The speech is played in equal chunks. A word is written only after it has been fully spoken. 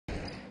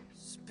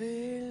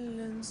Spill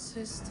en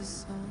siste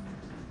sang.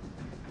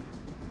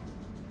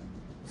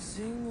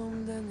 Syng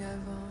om den jeg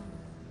var.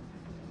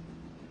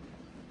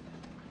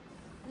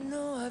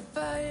 Nå er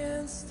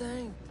veien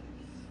stengt,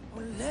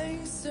 og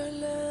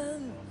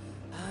lengselen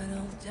er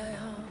alt jeg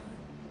har.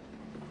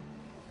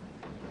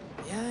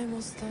 Jeg må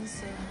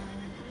stanse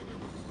her,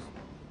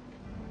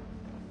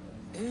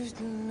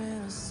 uten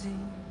mer å si.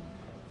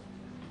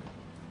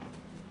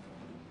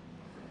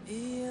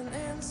 I en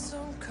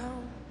ensom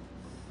kamp,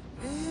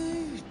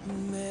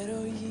 uten mer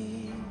å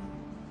gi.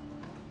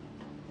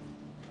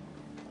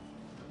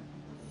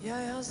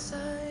 Jeg har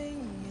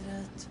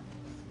seiret,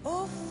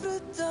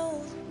 offret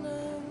alt,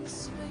 men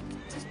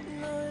sviktet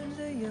når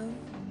det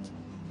gjaldt.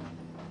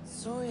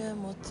 Så jeg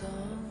må ta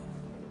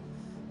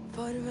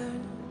farvel,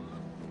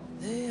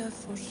 det er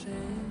for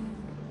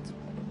sent.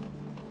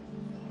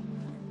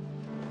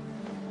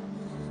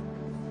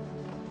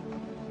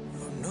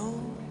 For nå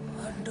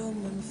er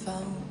dommen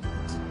falt.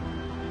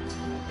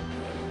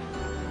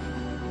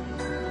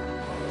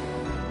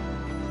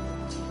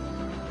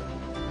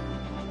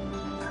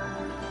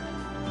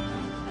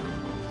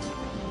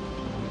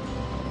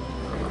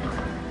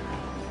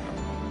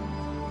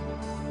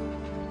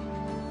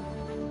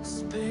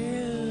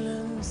 Spill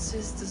en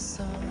siste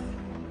sang.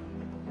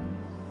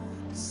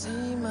 Si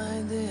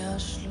meg det er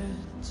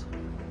slutt.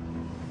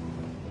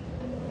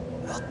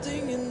 At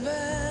ingen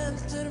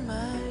venter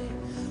meg,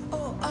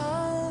 og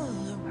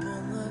alle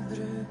bånd er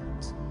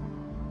brutt.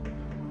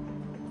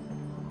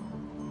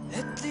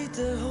 Et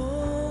lite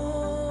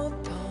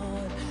håp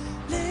har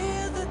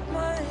ledet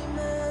meg,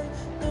 men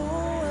nå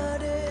er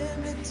det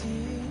blitt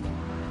tid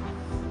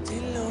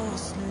til å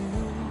snu.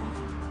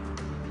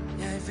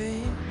 Jeg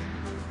vet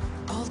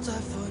alt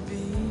er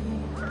forbi.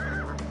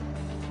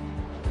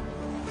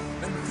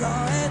 Men fra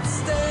et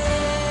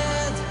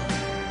sted,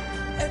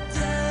 et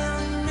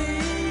hjem i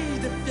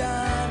det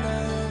fjerne,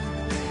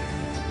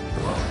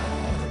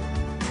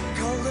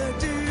 kaller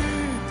du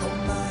på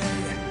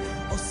meg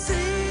og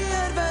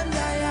sier hvem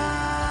jeg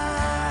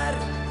er.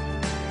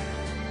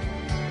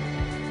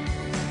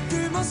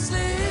 Du må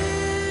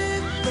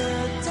slippe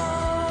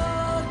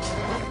tak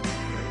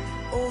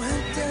og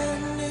hente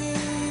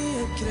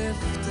nye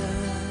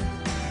krefter,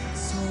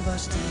 så vær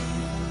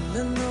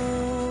stille nå.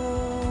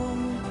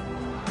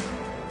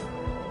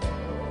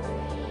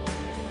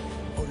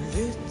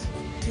 Lytt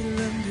til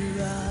hvem du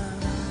er.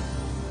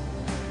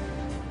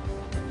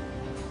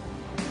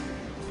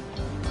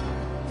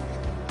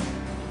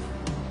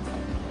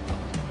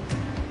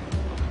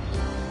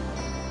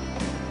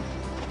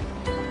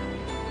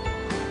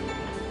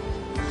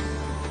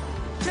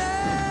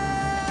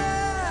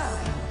 Yeah!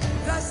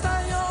 Reis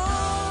deg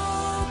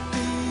opp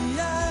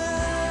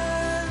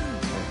igjen.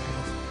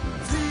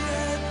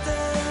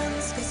 Friheten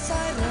skal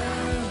seire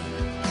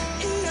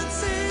i en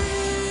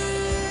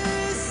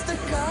siste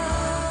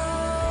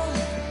kamp.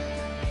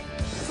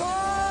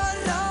 For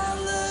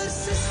aller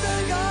siste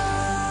gang.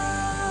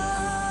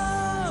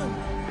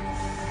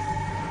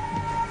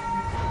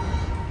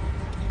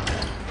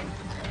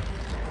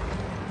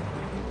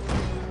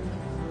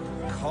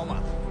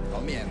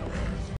 Kom igjen nå.